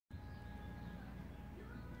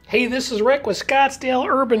Hey, this is Rick with Scottsdale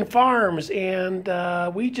Urban Farms, and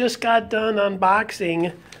we just got done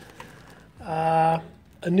unboxing a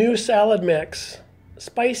new salad mix,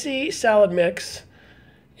 spicy salad mix,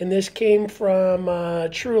 and this came from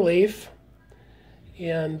True Leaf,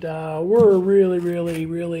 and we're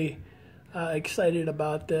really excited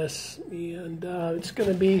about this, and it's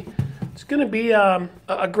going to be a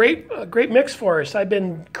great mix for us. I've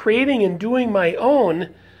been creating and doing my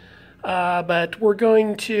own. But we're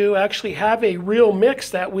going to actually have a real mix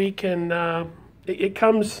that we can, it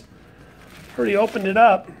comes, already opened it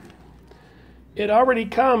up. It already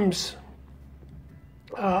comes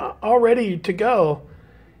all ready to go,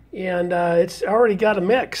 and it's already got a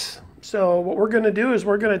mix. So what we're going to do is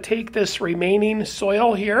we're going to take this remaining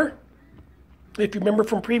soil here. If you remember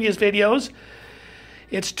from previous videos,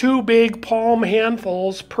 it's 2 big palm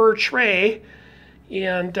handfuls per tray,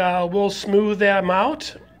 and we'll smooth them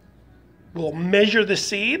out. We'll measure the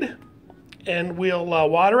seed, and we'll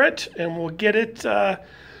water it, and we'll get it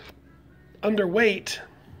under weight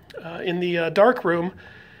in the dark room,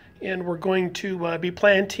 and we're going to be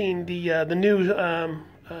planting the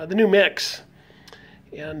new mix,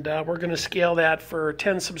 and we're going to scale that for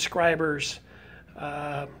 10 subscribers,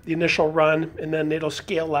 the initial run, and then it'll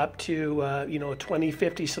scale up to 20,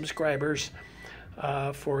 50 subscribers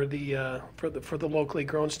for the locally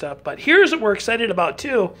grown stuff. But here's what we're excited about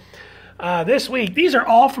too. This week, these are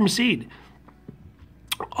all from seed.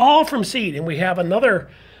 All from seed. And we have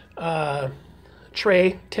another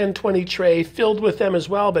tray, 1020 tray, filled with them as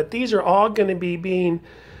well. But these are all going to be being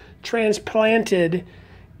transplanted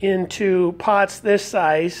into pots this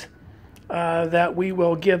size that we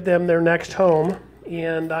will give them their next home.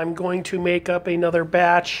 And I'm going to make up another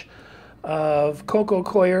batch of coco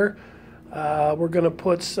coir. We're going to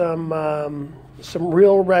put some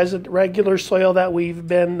real regular soil that we've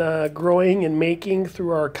been growing and making through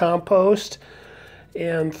our compost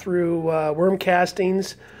and through worm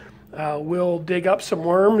castings. We'll dig up some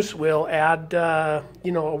worms. We'll add a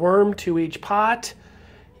worm to each pot,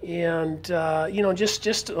 and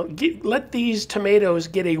let these tomatoes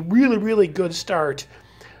get a really good start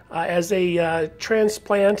as they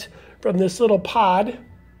transplant from this little pod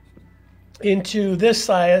into this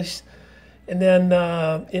size. And then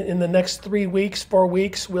in the next 3 weeks, 4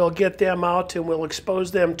 weeks, we'll get them out and we'll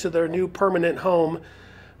expose them to their new permanent home.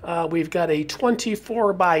 We've got a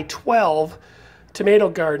 24 by 12 tomato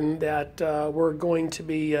garden that we're going to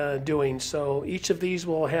be doing. So each of these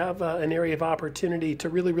will have an area of opportunity to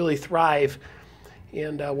really thrive.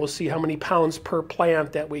 And we'll see how many pounds per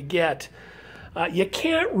plant that we get. You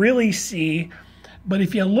can't really see, but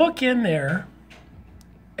if you look in there,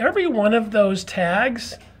 every one of those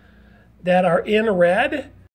tags that are in red